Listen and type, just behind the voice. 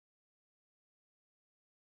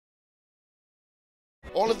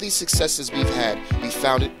All of these successes we've had, we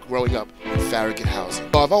found it growing up in Farragut housing.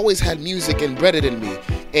 I've always had music embedded in me,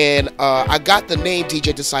 and I got the name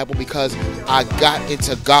DJ Disciple because I got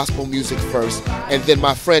into gospel music first, and then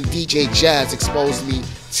my friend DJ Jazz exposed me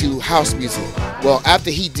to house music. Well,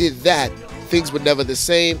 after he did that, things were never the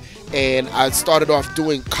same, and I started off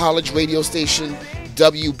doing college radio station,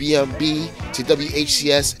 WBMB to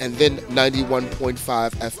WHCS, and then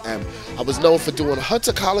 91.5 FM. I was known for doing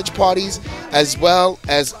Hunter College parties, as well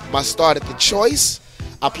as my start at The Choice.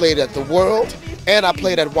 I played at The World, and I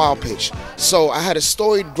played at Wild Pitch. So I had a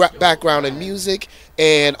storied background in music,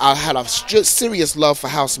 and I had a serious love for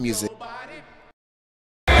house music. Through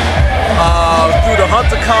the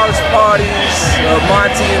Hunter College parties,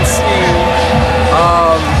 Monty and Steve,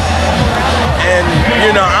 and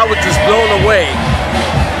you know, I was just blown away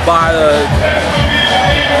by the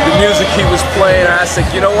music he was playing. I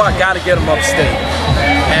said, you know what, I gotta get him upstate.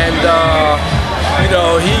 And you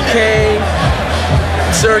know, he came,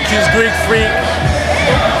 Syracuse Greek Freak,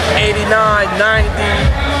 89, 90.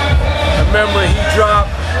 I remember he dropped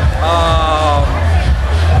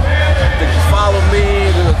Follow Me,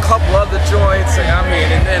 a couple other joints, and I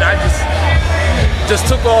mean, and then I just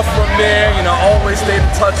took off from there, you know, always stayed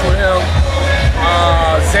in touch with him.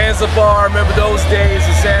 Zanzibar, remember those days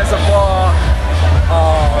of Zanzibar?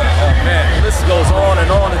 Oh man, the list goes on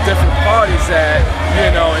and on at different parties that,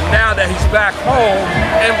 you know, and now that he's back home,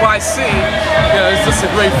 NYC, you know, it's just a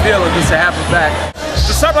great feeling just to have him back.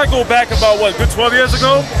 The time I go back about, what, good 12 years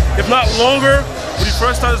ago, if not longer, when he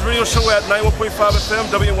first started his radio show at 91.5 FM,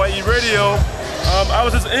 WNYE Radio, I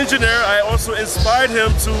was his engineer. I also inspired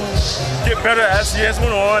him to get better as he has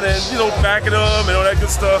went on, and you know, backing him and all that good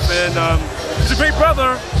stuff. And he's a great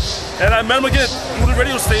brother. And I met him again through the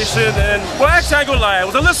radio station. And well, actually, I ain't gonna lie, I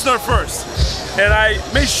was a listener first, and I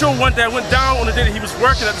made sure one day I went down on the day that he was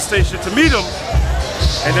working at the station to meet him.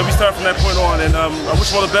 And then we started from that point on. And I wish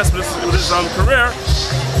him all the best with his career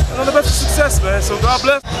and all the best of success, man. So God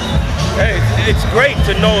bless. Hey, it's great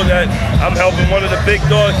to know that I'm helping one of the big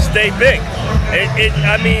dogs stay big.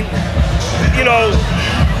 I mean, you know,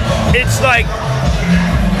 it's like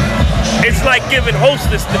giving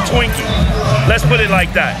Hostess the Twinkie. Let's put it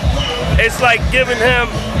like that. It's like giving him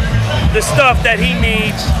the stuff that he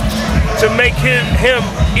needs to make him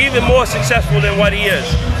even more successful than what he is.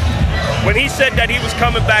 When he said that he was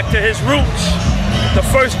coming back to his roots, the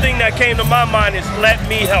first thing that came to my mind is let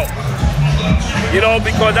me help. You know,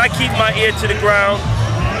 because I keep my ear to the ground.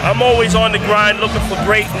 I'm always on the grind looking for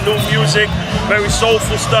great new music, very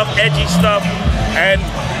soulful stuff, edgy stuff. And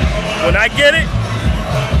when I get it,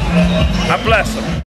 I bless them.